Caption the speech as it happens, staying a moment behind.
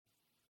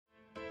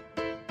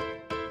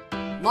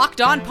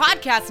Locked On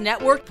Podcast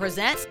Network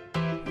presents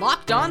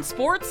Locked On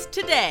Sports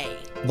Today.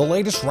 The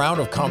latest round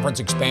of conference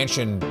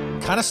expansion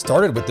kind of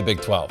started with the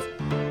Big 12.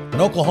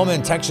 When Oklahoma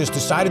and Texas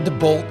decided to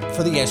bolt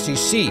for the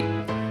SEC.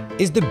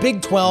 Is the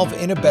Big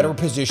 12 in a better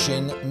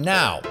position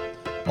now?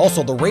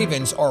 Also, the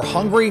Ravens are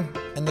hungry,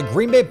 and the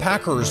Green Bay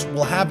Packers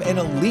will have an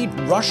elite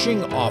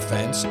rushing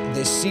offense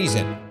this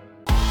season.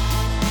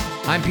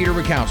 I'm Peter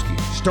Bukowski,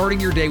 starting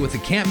your day with the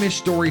can't-miss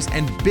stories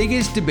and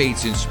biggest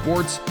debates in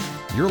sports.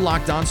 You're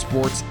Locked On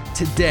Sports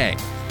Today.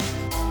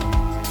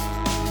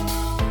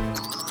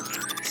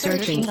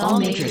 Searching all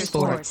major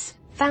sports.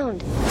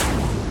 Found.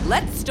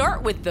 Let's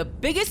start with the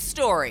biggest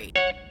story.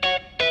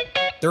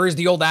 There is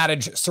the old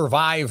adage,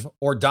 survive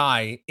or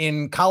die,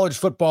 in college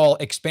football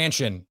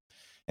expansion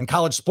and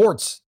college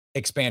sports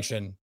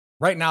expansion.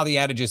 Right now, the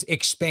adage is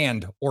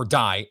expand or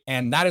die.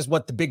 And that is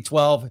what the Big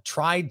 12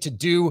 tried to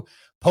do,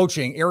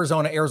 poaching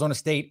Arizona, Arizona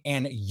State,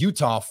 and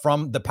Utah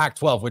from the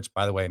Pac-12, which,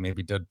 by the way,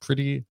 maybe did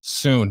pretty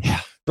soon.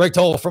 Drake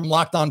Toll from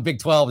Locked On Big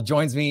 12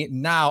 joins me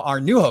now,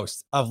 our new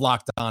host of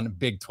Locked On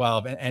Big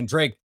 12. And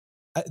Drake,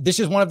 this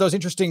is one of those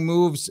interesting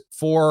moves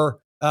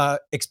for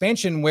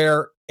expansion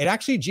where it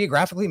actually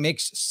geographically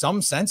makes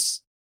some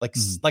sense,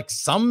 like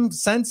some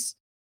sense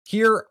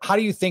here. How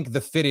do you think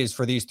the fit is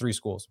for these three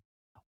schools?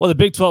 Well, the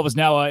Big 12 is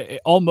now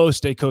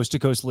almost a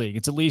coast-to-coast league.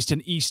 It's at least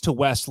an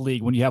east-to-west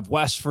league when you have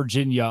West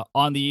Virginia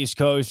on the East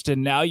Coast,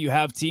 and now you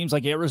have teams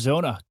like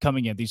Arizona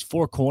coming in, these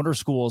four corner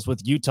schools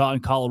with Utah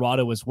and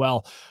Colorado as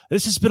well.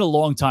 This has been a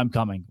long time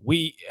coming.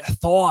 We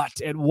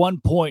thought at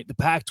one point the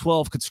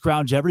Pac-12 could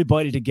scrounge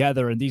everybody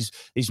together, and these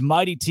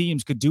mighty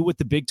teams could do what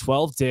the Big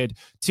 12 did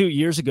 2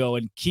 years ago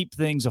and keep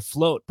things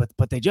afloat,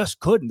 but they just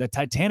couldn't. The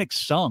Titanic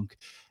sunk.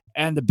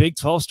 And the Big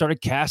 12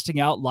 started casting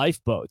out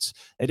lifeboats.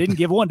 They didn't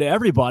give one to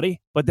everybody,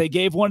 but they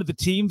gave one to the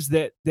teams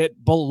that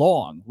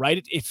belong,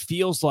 right? It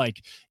feels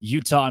like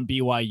Utah and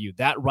BYU,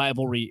 that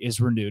rivalry is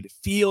renewed. It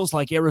feels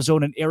like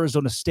Arizona and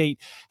Arizona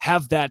State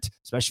have that,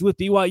 especially with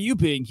BYU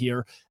being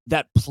here,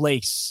 that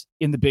place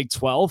in the Big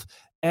 12.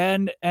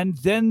 And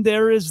then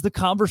there is the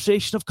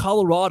conversation of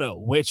Colorado,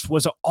 which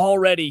was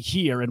already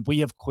here, and we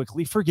have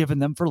quickly forgiven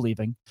them for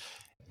leaving.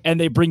 And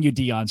they bring you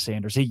Deion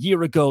Sanders. A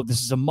year ago,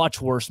 this is a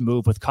much worse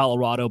move with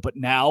Colorado, but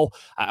now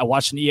I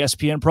watched an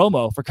ESPN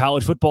promo for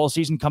college football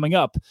season coming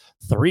up.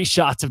 3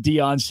 shots of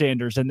Deion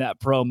Sanders in that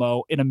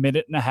promo in a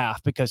minute and a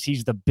half because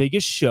he's the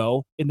biggest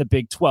show in the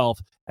Big 12,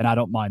 and I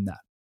don't mind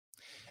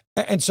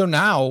that. And so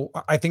now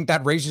I think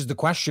that raises the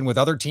question with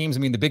other teams. I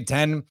mean, the Big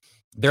 10,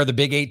 they're the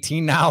Big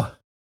 18 now.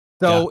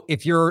 So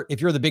if you're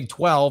the Big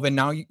 12 and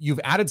now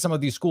you've added some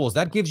of these schools,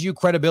 that gives you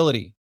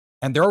credibility.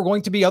 And there are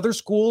going to be other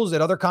schools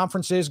at other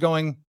conferences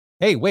going,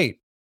 hey,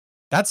 wait,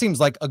 that seems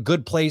like a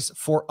good place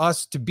for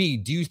us to be.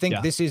 Do you think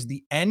this is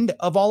the end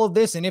of all of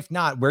this? And if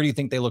not, where do you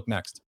think they look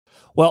next?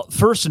 Well,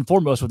 first and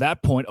foremost, with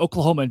that point,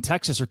 Oklahoma and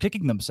Texas are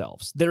kicking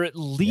themselves. They're at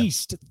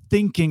least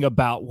thinking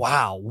about,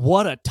 wow,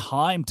 what a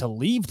time to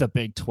leave the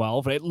Big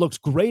 12. It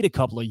looked great a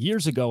couple of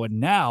years ago, and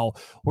now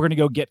we're going to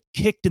go get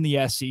kicked in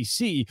the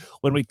SEC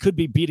when we could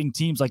be beating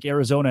teams like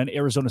Arizona and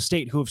Arizona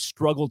State who have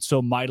struggled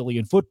so mightily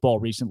in football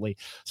recently.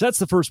 So that's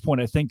the first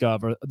point I think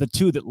of, are the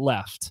two that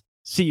left.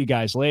 See you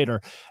guys later.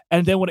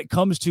 And then when it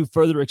comes to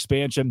further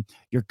expansion,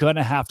 you're going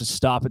to have to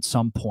stop at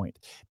some point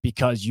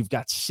because you've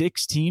got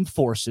 16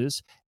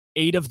 forces,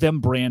 8 of them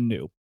brand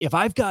new. If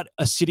I've got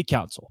a city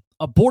council,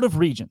 a board of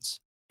regents,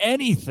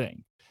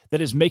 anything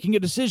that is making a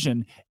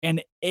decision,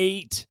 and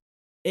eight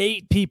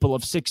people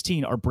of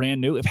 16 are brand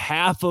new, if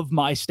half of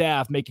my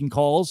staff making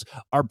calls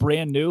are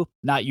brand new,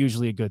 not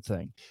usually a good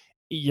thing.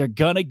 You're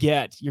going to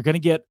get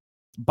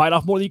bite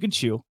off more than you can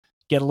chew.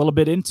 Get a little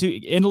bit in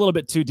a little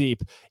bit too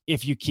deep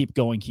if you keep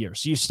going here.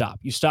 So you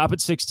stop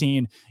at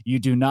 16. You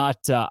do not,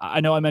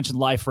 I know I mentioned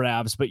Life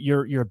Ravs, but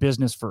you're a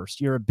business first.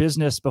 You're a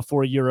business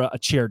before you're a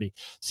charity.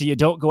 So you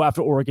don't go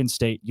after Oregon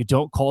State. You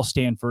don't call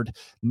Stanford,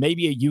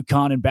 maybe a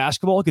UConn in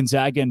basketball,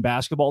 Gonzaga in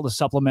basketball to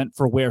supplement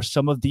for where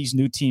some of these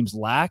new teams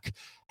lack.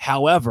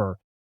 However,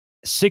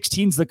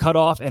 16's the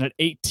cutoff. And at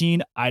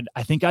 18, I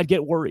think I'd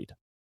get worried.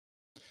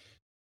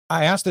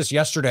 I asked this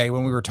yesterday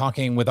when we were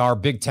talking with our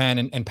Big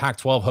 10 and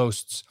Pac-12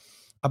 hosts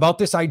about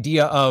this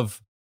idea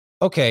of,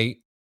 okay,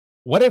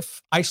 what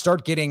if I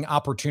start getting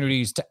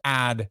opportunities to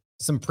add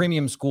some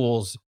premium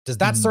schools? Does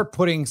that start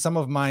putting some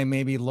of my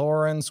maybe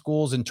lower end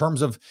schools in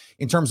terms of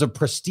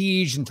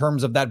prestige, in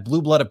terms of that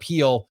blue blood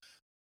appeal?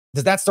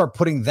 Does that start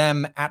putting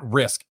them at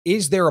risk?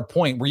 Is there a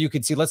point where you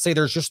could see, let's say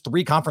there's just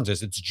 3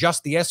 conferences. It's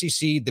just the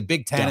SEC, the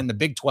Big 10, and the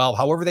Big 12,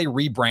 however they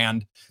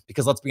rebrand,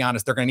 because let's be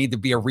honest, they're going to need to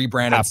be a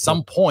rebrand at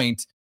some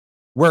point,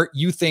 where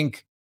you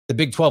think the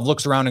Big 12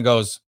 looks around and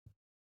goes,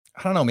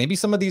 I don't know, maybe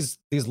some of these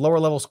lower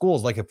level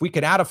schools, like if we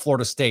could add a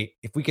Florida State,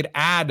 if we could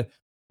add,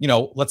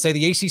 let's say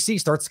the ACC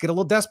starts to get a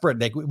little desperate,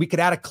 like we could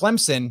add a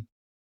Clemson.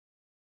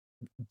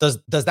 Does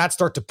that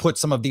start to put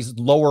some of these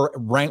lower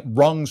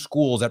rung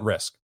schools at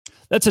risk?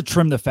 That's a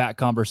trim the fat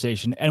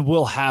conversation, and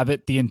we'll have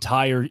it the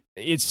entire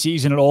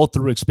season and all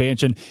through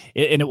expansion,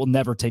 and it will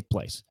never take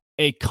place.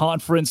 A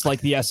conference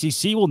like the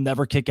SEC will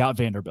never kick out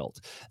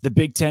Vanderbilt. The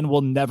Big Ten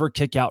will never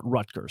kick out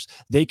Rutgers.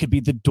 They could be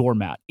the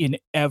doormat in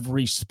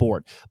every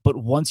sport. But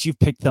once you've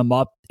picked them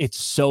up, it's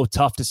so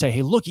tough to say,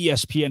 hey, look,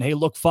 ESPN, hey,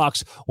 look,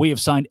 Fox, we have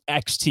signed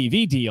X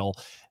TV deal.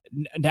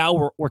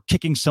 Now we're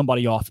kicking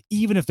somebody off.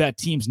 Even if that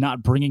team's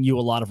not bringing you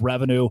a lot of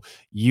revenue,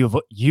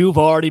 you've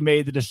already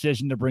made the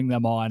decision to bring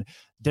them on.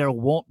 There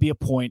won't be a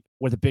point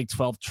where the Big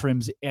 12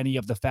 trims any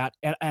of the fat.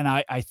 And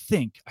I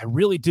think, I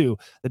really do,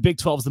 the Big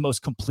 12 is the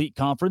most complete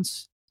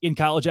conference in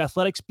college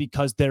athletics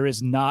because there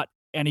is not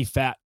any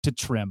fat to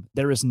trim.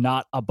 There is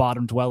not a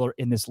bottom dweller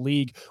in this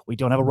league. We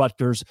don't have a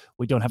Rutgers.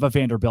 We don't have a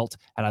Vanderbilt.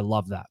 And I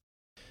love that.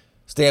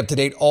 Stay up to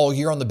date all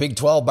year on the Big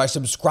 12 by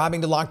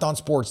subscribing to Locked On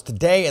Sports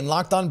today and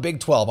Locked On Big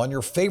 12 on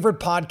your favorite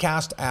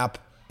podcast app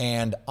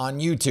and on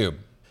YouTube.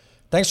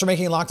 Thanks for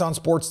making Locked On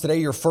Sports today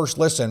your first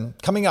listen.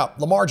 Coming up,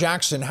 Lamar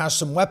Jackson has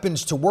some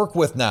weapons to work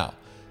with now.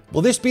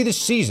 Will this be the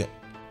season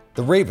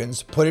the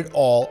Ravens put it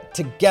all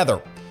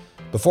together?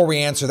 Before we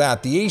answer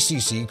that, the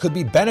ACC could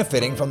be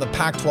benefiting from the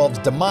Pac-12's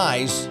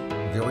demise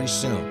very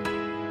soon.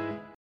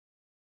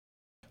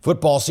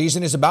 Football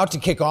season is about to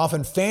kick off,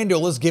 and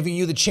FanDuel is giving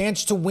you the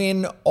chance to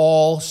win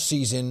all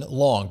season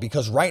long.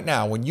 Because right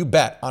now, when you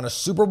bet on a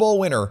Super Bowl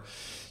winner,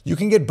 you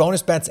can get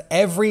bonus bets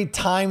every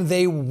time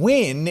they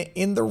win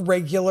in the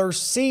regular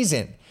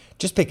season.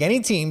 Just pick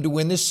any team to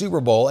win the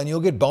Super Bowl, and you'll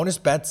get bonus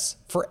bets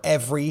for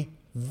every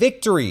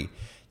victory.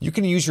 You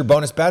can use your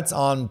bonus bets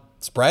on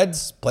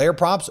spreads, player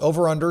props,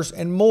 over-unders,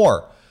 and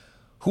more.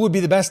 Who would be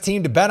the best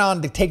team to bet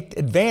on to take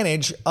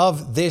advantage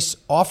of this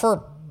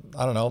offer?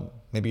 I don't know.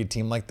 Maybe a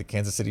team like the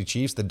Kansas City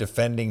Chiefs, the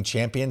defending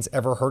champions.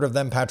 Ever heard of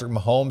them? Patrick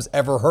Mahomes,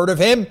 ever heard of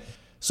him?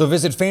 So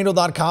visit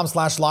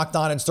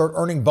FanDuel.com/LockedOn and start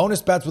earning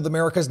bonus bets with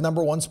America's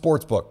 #1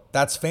 sportsbook.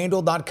 That's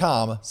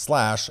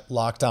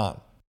FanDuel.com/LockedOn.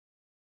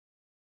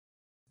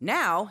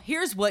 Now,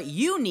 here's what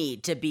you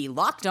need to be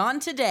locked on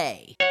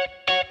today.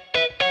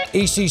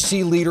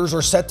 ACC leaders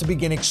are set to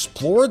begin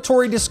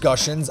exploratory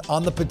discussions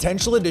on the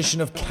potential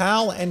addition of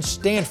Cal and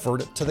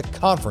Stanford to the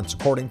conference,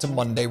 according to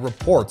Monday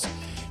reports.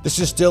 This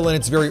is still in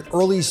its very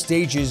early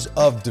stages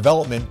of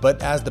development,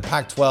 but as the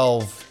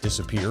Pac-12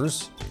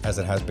 disappears, as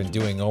it has been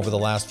doing over the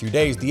last few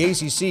days, the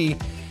ACC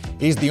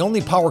is the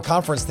only power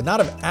conference to not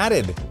have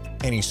added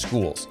any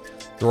schools.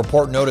 The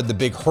report noted the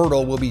big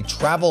hurdle will be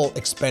travel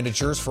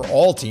expenditures for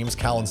all teams.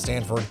 Cal and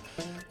Stanford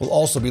will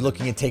also be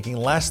looking at taking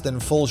less than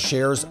full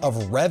shares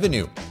of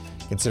revenue.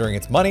 Considering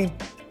its money,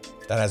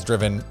 that has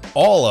driven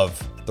all of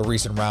the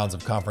recent rounds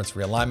of conference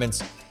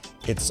realignments.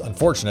 It's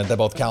unfortunate that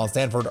both Cal and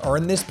Stanford are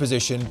in this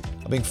position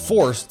of being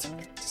forced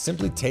to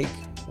simply take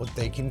what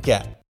they can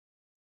get.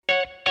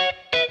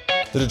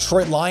 The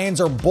Detroit Lions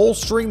are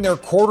bolstering their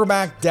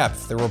quarterback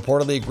depth. They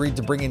reportedly agreed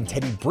to bring in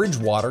Teddy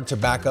Bridgewater to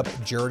back up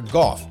Jared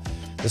Goff.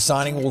 The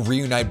signing will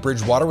reunite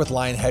Bridgewater with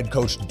Lion head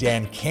coach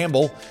Dan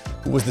Campbell,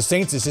 who was the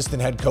Saints'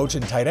 assistant head coach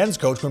and tight ends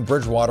coach when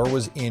Bridgewater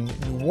was in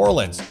New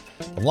Orleans.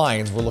 The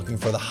Lions were looking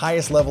for the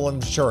highest level of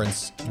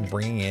insurance in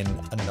bringing in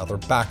another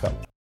backup.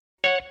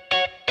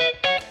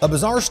 A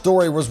bizarre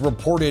story was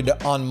reported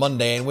on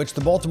Monday in which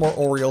the Baltimore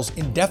Orioles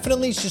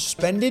indefinitely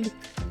suspended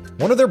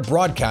one of their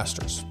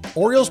broadcasters.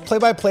 Orioles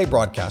play-by-play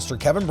broadcaster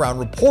Kevin Brown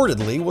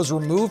reportedly was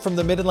removed from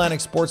the Mid-Atlantic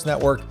Sports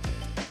Network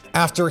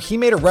after he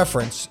made a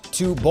reference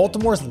to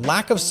Baltimore's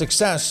lack of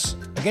success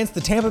against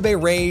the Tampa Bay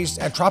Rays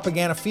at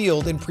Tropicana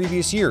Field in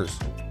previous years.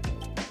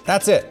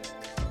 That's it.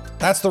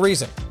 That's the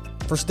reason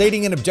for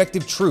stating an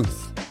objective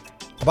truth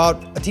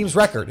about a team's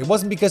record. It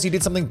wasn't because he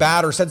did something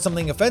bad or said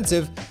something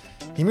offensive.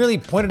 He merely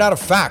pointed out a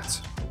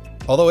fact,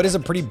 although it is a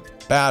pretty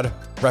bad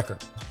record.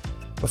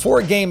 Before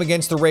a game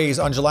against the Rays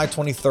on July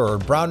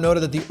 23rd, Brown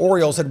noted that the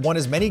Orioles had won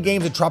as many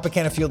games at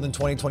Tropicana Field in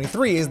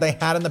 2023 as they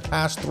had in the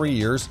past 3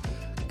 years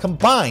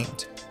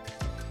combined.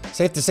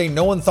 Safe to say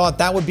no one thought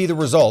that would be the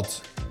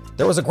result.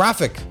 There was a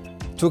graphic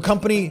to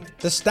accompany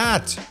the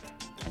stat.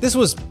 This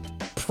was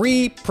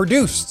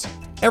pre-produced.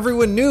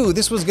 Everyone knew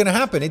this was going to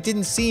happen. It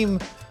didn't seem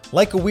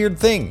like a weird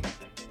thing,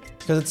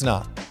 because it's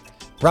not.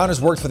 Brown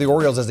has worked for the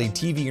Orioles as a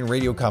TV and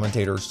radio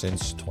commentator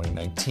since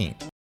 2019.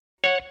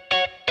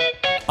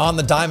 On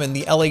the diamond,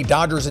 the LA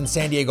Dodgers and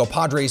San Diego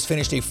Padres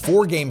finished a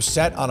 4-game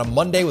set on a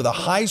Monday with a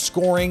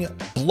high-scoring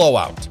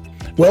blowout.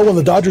 Well, when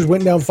the Dodgers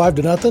went down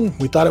 5-0,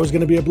 we thought it was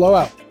going to be a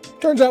blowout.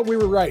 Turns out we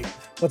were right.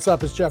 What's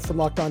up? It's Jeff from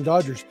Locked On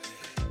Dodgers.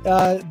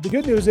 The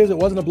good news is it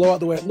wasn't a blowout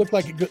the way it looked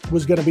like it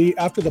was going to be.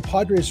 After the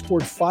Padres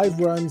scored 5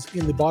 runs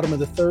in the bottom of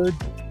the third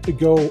to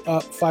go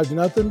up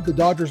 5-0, the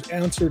Dodgers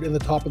answered in the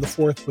top of the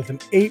fourth with an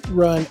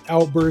 8-run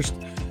outburst,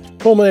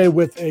 culminated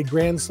with a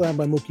grand slam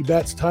by Mookie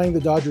Betts, tying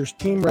the Dodgers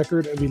team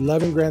record of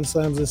 11 grand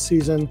slams this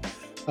season.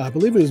 I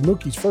believe it was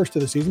Mookie's first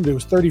of the season, but it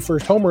was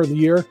 31st homer of the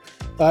year.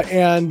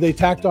 And they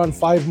tacked on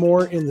 5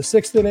 more in the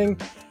 6th inning.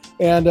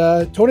 And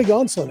Tony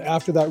Gonsolin,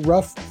 after that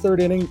rough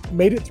 3rd inning,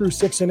 made it through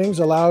 6 innings,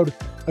 allowed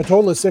a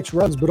total of 6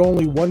 runs, but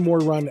only 1 more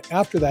run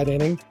after that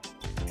inning,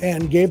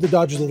 and gave the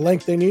Dodgers the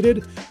length they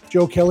needed.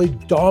 Joe Kelly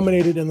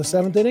dominated in the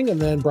 7th inning, and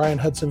then Brian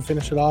Hudson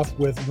finished it off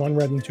with 1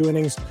 run in 2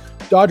 innings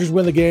Dodgers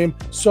win the game.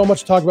 So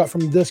much to talk about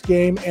from this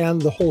game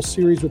and the whole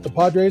series with the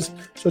Padres.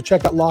 So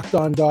check out Locked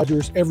On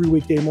Dodgers every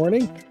weekday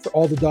morning for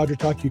all the Dodger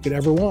talk you could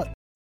ever want.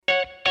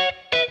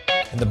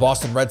 And the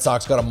Boston Red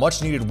Sox got a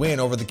much-needed win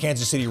over the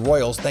Kansas City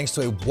Royals thanks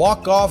to a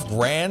walk-off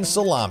grand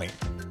salami.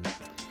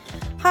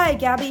 Hi,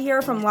 Gabby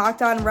here from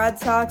Locked On Red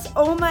Sox.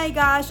 Oh my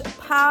gosh,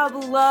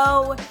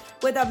 Pablo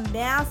with a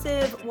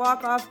massive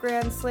walk-off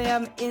grand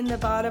slam in the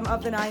bottom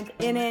of the 9th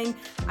inning.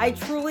 I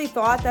truly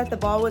thought that the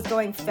ball was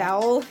going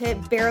foul.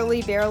 It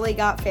barely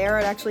got fair.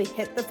 It actually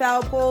hit the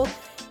foul pole.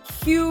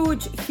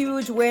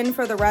 Huge win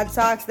for the Red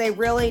Sox. They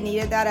really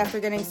needed that after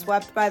getting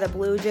swept by the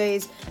Blue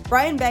Jays.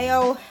 Brayan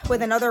Bello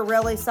with another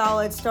really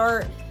solid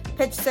start.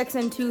 Pitched 6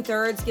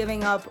 2/3,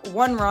 giving up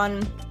 1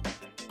 run.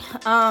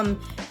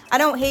 I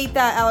don't hate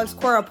that Alex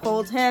Cora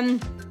pulled him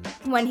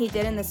when he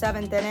did in the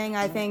 7th inning.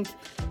 I think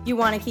you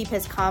want to keep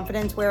his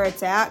confidence where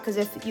it's at, because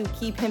if you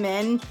keep him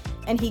in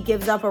and he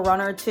gives up a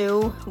run or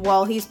two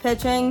while he's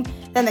pitching,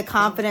 then the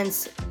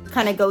confidence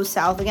kind of goes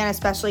south again,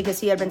 especially because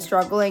he had been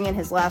struggling in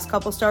his last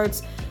couple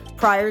starts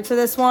prior to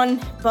this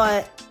one.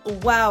 But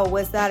wow,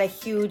 was that a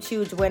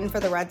huge win for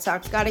the Red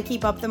Sox. Got to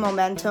keep up the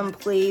momentum,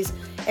 please,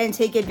 and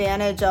take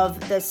advantage of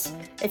this,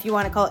 if you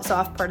want to call it,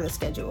 soft part of the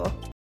schedule.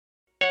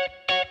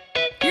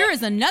 Here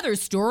is another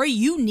story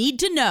you need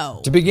to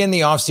know. To begin the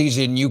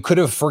offseason, you could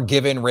have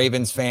forgiven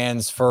Ravens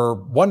fans for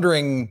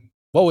wondering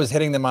what was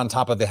hitting them on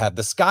top of the head.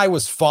 The sky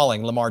was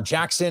falling. Lamar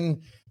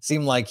Jackson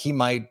seemed like he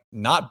might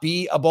not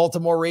be a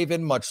Baltimore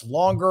Raven much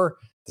longer.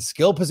 The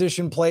skill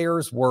position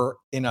players were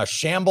in a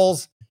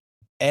shambles.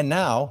 And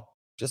now,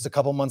 just a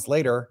couple months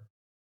later,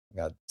 I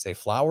got Zay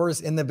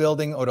Flowers in the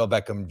building, Odell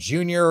Beckham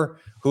Jr.,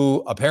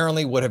 who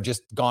apparently would have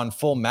just gone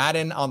full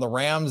Madden on the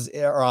Rams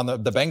or on the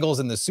Bengals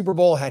in the Super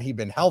Bowl had he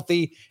been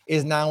healthy,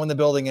 is now in the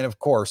building. And of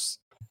course,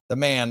 the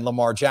man,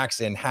 Lamar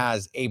Jackson,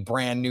 has a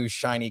brand new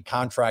shiny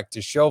contract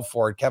to show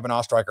for it. Kevin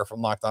Ostreicher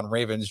from Locked On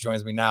Ravens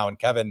joins me now. And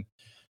Kevin,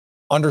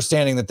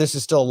 understanding that this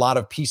is still a lot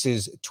of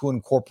pieces to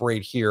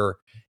incorporate here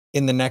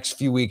in the next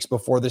few weeks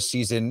before the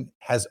season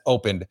has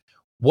opened,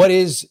 what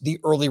is the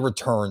early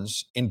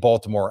returns in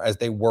Baltimore as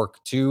they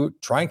work to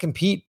try and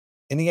compete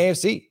in the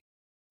AFC?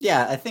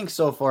 Yeah, I think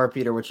so far,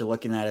 Peter, what you're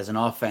looking at is an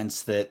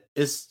offense that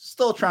is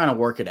still trying to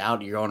work it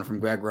out. You're going from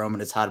Greg Roman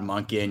to Todd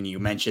Monken. You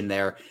mentioned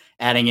they're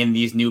adding in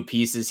these new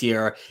pieces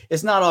here.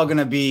 It's not all going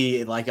to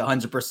be like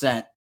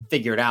 100%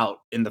 figured out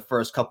in the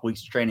first couple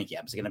weeks of training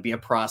camp. It's going to be a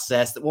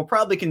process that will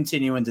probably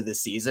continue into the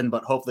season,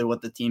 but hopefully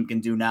what the team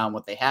can do now and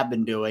what they have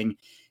been doing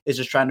is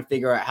just trying to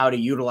figure out how to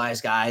utilize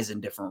guys in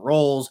different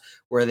roles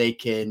where they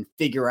can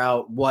figure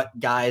out what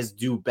guys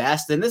do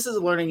best. And this is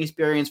a learning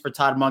experience for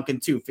Todd Monken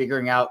too,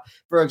 figuring out,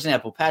 for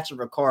example, Patrick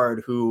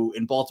Ricard, who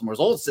in Baltimore's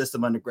old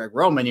system under Greg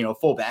Roman,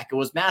 fullback, it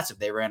was massive.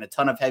 They ran a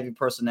ton of heavy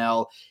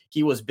personnel.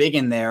 He was big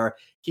in there.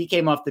 He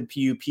came off the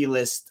PUP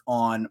list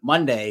on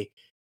Monday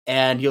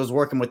and he was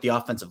working with the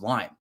offensive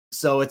line.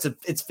 So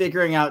it's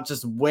figuring out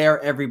just where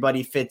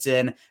everybody fits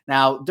in.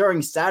 Now,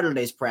 during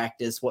Saturday's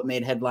practice, what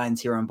made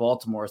headlines here in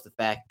Baltimore is the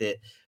fact that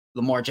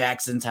Lamar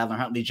Jackson, Tyler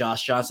Huntley,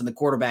 Josh Johnson, the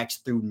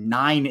quarterbacks, threw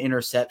 9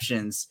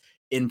 interceptions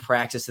in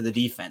practice to the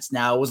defense.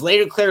 Now, it was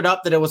later cleared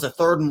up that it was a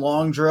 3rd and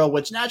long drill,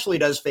 which naturally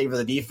does favor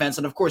the defense.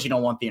 And of course, you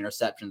don't want the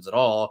interceptions at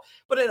all,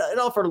 but it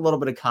offered a little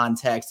bit of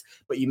context.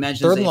 But you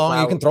mentioned 3rd and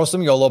long, you can throw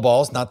some YOLO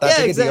balls, not that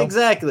big a deal.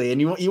 Exactly. And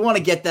you want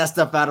to get that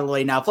stuff out of the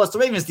way now. Plus, the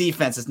Ravens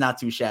defense is not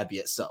too shabby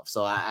itself.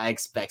 So I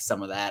expect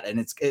some of that.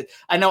 And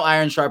I know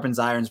iron sharpens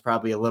iron is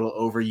probably a little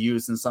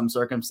overused in some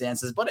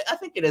circumstances, but I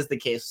think it is the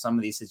case for some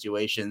of these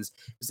situations.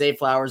 Zay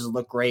Flowers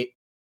look great.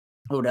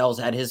 Odell's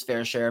had his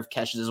fair share of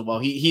catches as well.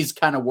 He's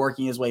kind of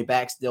working his way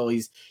back still.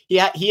 He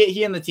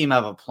and the team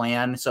have a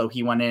plan. So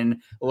he went in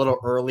a little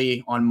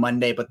early on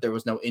Monday, but there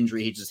was no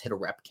injury. He just hit a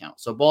rep count.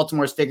 So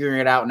Baltimore's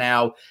figuring it out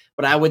now.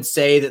 But I would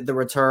say that the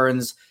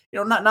returns,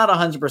 not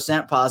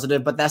 100%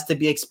 positive, but that's to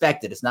be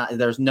expected.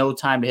 There's no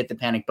time to hit the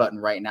panic button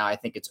right now. I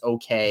think it's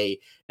okay.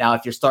 Now,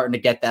 if you're starting to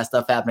get that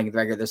stuff happening in the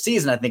regular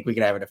season, I think we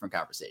could have a different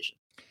conversation.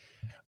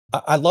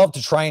 I love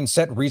to try and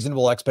set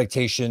reasonable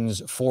expectations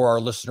for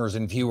our listeners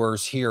and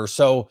viewers here.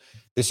 So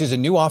this is a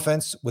new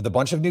offense with a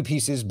bunch of new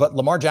pieces, but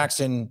Lamar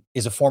Jackson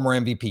is a former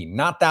MVP.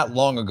 Not that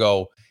long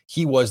ago,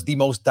 he was the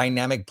most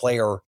dynamic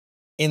player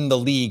in the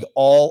league.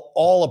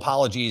 All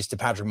apologies to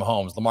Patrick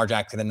Mahomes. Lamar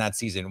Jackson in that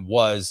season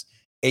was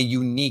a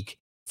unique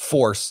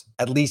force,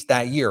 at least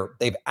that year.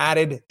 They've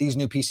added these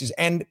new pieces,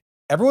 and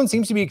everyone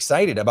seems to be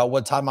excited about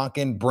what Todd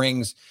Monken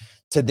brings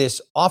to this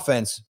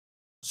offense.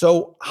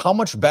 So how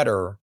much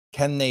better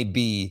can they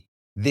be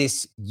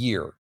this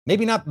year?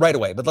 Maybe not right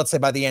away, but let's say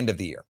by the end of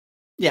the year.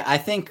 Yeah, I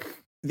think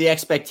the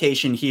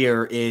expectation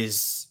here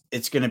is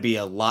it's going to be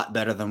a lot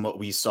better than what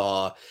we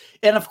saw.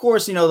 And of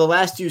course, the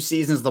last 2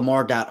 seasons,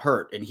 Lamar got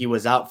hurt and he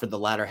was out for the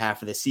latter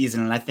half of the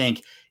season. And I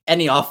think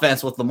any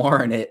offense with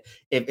Lamar in it,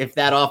 if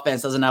that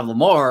offense doesn't have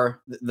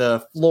Lamar,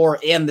 the floor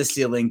and the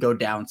ceiling go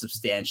down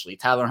substantially.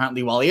 Tyler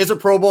Huntley, while he is a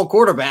Pro Bowl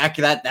quarterback,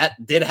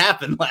 that did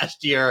happen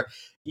last year,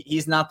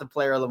 he's not the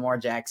player Lamar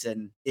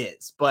Jackson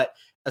is. But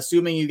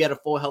assuming you get a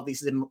full healthy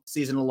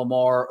season of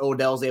Lamar,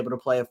 Odell's able to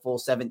play a full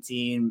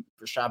 17.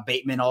 Rashad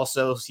Bateman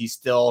also, he's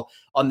still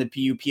on the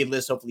PUP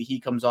list. Hopefully he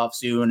comes off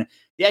soon.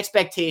 The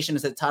expectation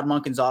is that Todd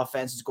Monken's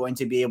offense is going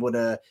to be able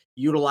to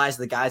utilize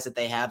the guys that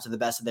they have to the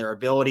best of their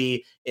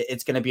ability.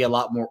 It's going to be a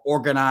lot more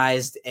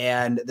organized,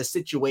 and the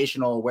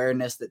situational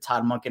awareness that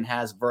Todd Monken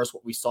has versus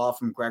what we saw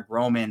from Greg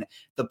Roman,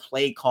 the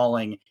play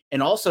calling,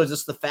 and also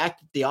just the fact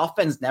that the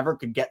offense never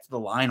could get to the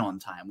line on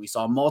time. We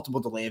saw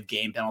multiple delay of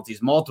game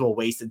penalties, multiple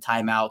wasted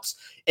timeouts,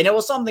 and it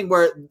was something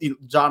where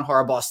John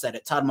Harbaugh said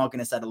it, Todd Monken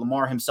has said it,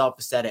 Lamar himself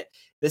has said it.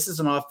 This is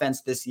an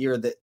offense this year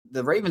that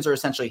the Ravens are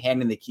essentially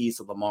handing the keys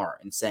to Lamar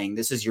and saying,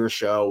 this is your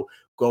show,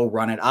 go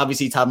run it.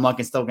 Obviously, Todd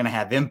Monken's still going to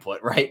have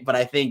input, right? But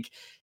I think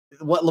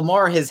what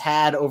Lamar has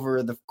had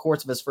over the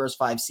course of his first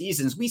 5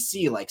 seasons, we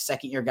see like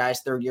second-year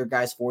guys, third-year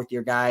guys,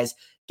 fourth-year guys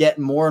get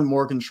more and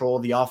more control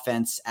of the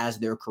offense as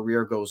their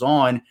career goes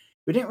on.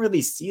 We didn't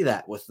really see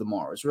that with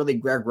Lamar. It's really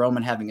Greg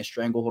Roman having a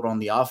stranglehold on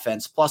the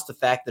offense, plus the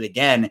fact that,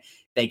 again,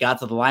 they got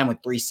to the line with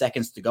 3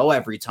 seconds to go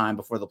every time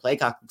before the play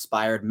clock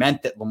expired,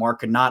 meant that Lamar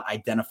could not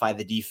identify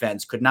the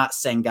defense, could not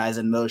send guys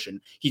in motion.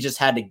 He just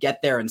had to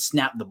get there and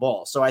snap the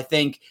ball. So I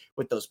think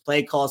with those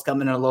play calls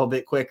coming in a little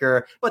bit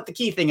quicker, but the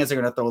key thing is they're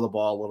going to throw the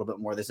ball a little bit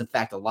more. There's, in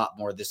fact, a lot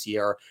more this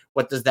year.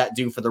 What does that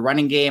do for the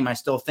running game? I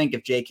still think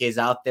if JK's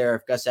out there,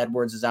 if Gus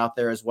Edwards is out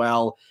there as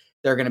well,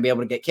 they're going to be able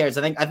to get carries.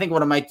 I think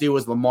what it might do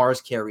is Lamar's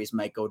carries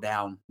might go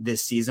down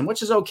this season,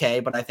 which is okay,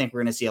 but I think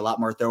we're going to see a lot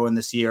more throwing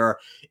this year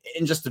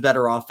and just a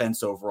better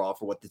offense overall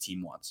for what the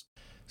team wants.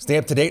 Stay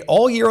up to date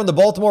all year on the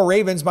Baltimore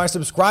Ravens by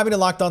subscribing to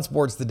Locked On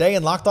Sports Today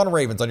and Locked On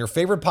Ravens on your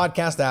favorite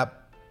podcast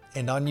app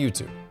and on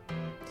YouTube.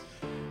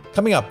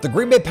 Coming up, the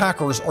Green Bay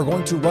Packers are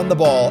going to run the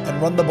ball and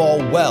run the ball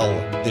well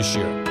this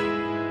year.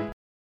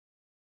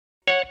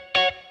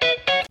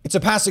 It's a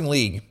passing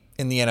league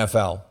in the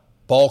NFL.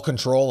 Ball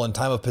control and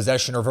time of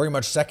possession are very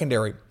much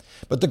secondary,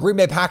 but the Green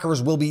Bay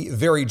Packers will be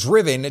very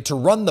driven to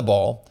run the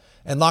ball,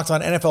 and Locked On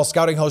NFL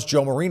scouting host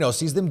Joe Marino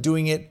sees them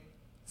doing it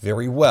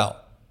very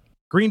well.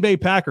 Green Bay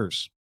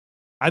Packers.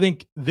 I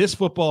think this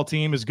football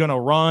team is going to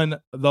run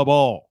the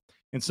ball.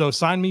 And so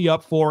sign me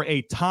up for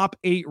a top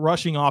 8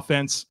 rushing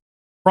offense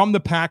from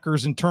the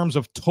Packers in terms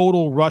of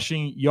total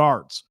rushing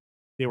yards.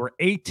 They were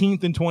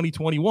 18th in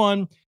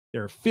 2021.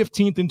 They're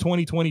 15th in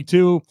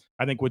 2022.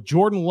 I think with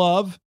Jordan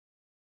Love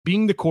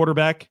being the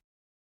quarterback,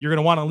 you're going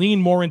to want to lean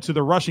more into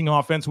the rushing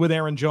offense with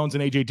Aaron Jones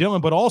and A.J.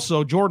 Dillon, but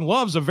also Jordan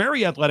Love's a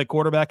very athletic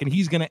quarterback, and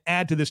he's going to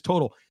add to this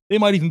total. They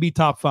might even be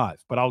top 5,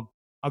 but I'll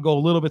go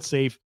a little bit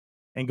safe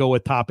and go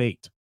with top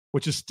 8,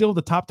 which is still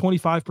the top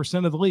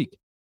 25% of the league.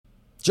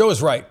 Joe is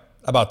right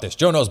about this.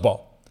 Joe knows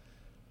ball.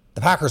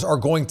 The Packers are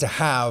going to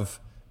have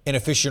an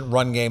efficient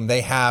run game.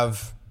 They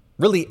have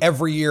really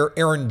every year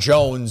Aaron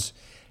Jones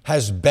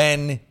has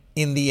been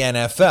in the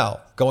NFL,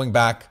 going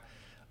back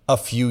a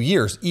few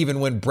years,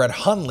 even when Brett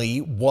Hundley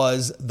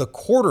was the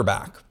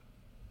quarterback.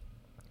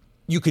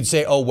 You could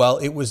say, oh, well,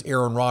 it was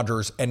Aaron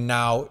Rodgers and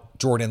now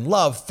Jordan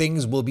Love.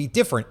 Things will be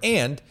different.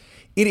 And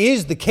it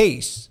is the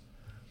case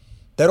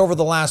that over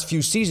the last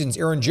few seasons,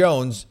 Aaron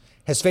Jones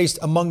has faced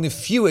among the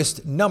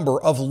fewest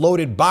number of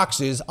loaded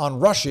boxes on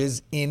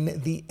rushes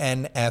in the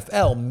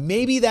NFL.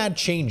 Maybe that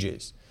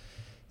changes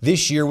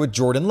this year with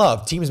Jordan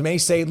Love. Teams may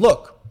say,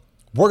 look,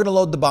 we're going to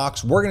load the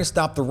box. We're going to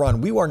stop the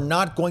run. We are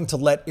not going to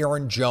let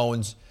Aaron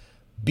Jones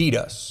beat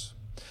us.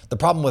 The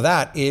problem with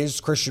that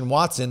is Christian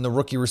Watson, the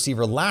rookie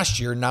receiver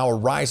last year, now a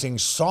rising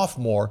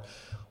sophomore,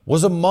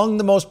 was among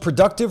the most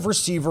productive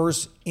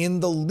receivers in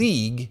the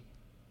league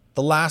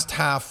the last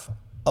half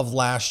of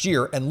last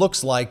year, and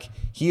looks like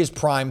he is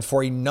primed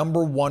for a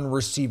number 1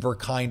 receiver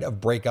kind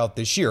of breakout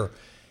this year.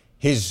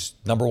 His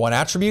number 1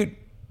 attribute,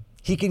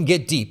 he can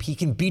get deep. He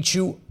can beat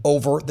you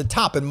over the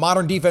top. And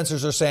modern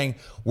defenses are saying,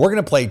 we're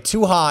going to play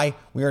too high.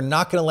 We are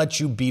not going to let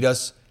you beat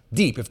us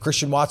deep. If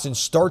Christian Watson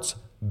starts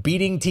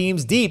beating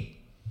teams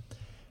deep,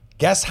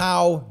 guess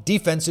how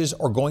defenses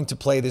are going to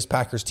play this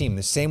Packers team?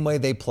 The same way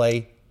they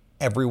play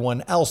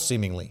everyone else,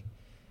 seemingly.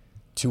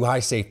 2 high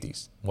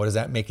safeties. What does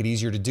that make it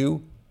easier to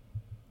do?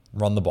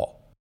 Run the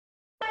ball.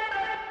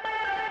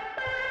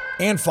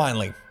 And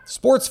finally,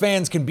 sports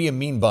fans can be a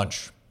mean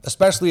bunch,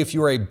 especially if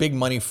you are a big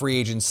money free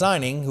agent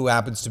signing who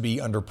happens to be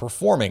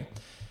underperforming,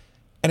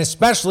 and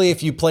especially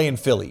if you play in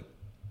Philly.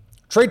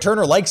 Trey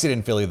Turner likes it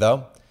in Philly,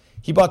 though.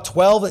 He bought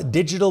 12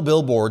 digital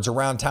billboards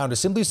around town to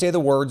simply say the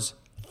words,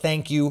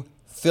 "Thank you,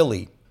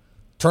 Philly."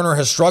 Turner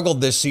has struggled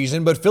this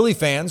season, but Philly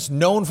fans,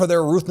 known for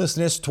their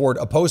ruthlessness toward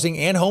opposing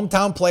and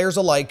hometown players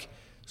alike,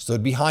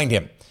 stood behind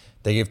him.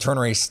 They gave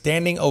Turner a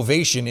standing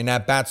ovation in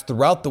at-bats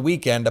throughout the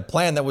weekend, a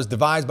plan that was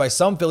devised by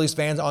some Phillies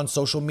fans on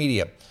social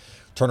media.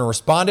 Turner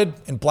responded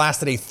and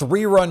blasted a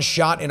 3-run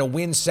shot in a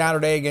win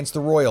Saturday against the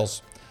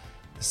Royals.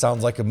 This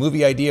sounds like a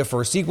movie idea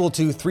for a sequel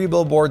to 3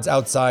 Billboards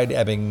Outside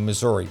Ebbing,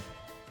 Missouri.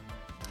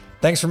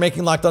 Thanks for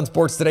making Locked On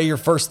Sports Today your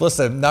first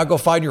listen. Now go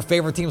find your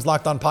favorite team's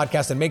Locked On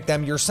podcast and make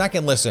them your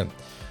second listen.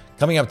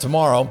 Coming up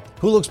tomorrow,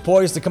 who looks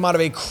poised to come out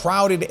of a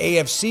crowded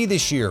AFC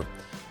this year?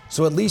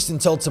 So at least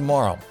until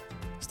tomorrow,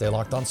 stay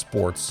locked on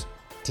sports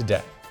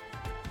today.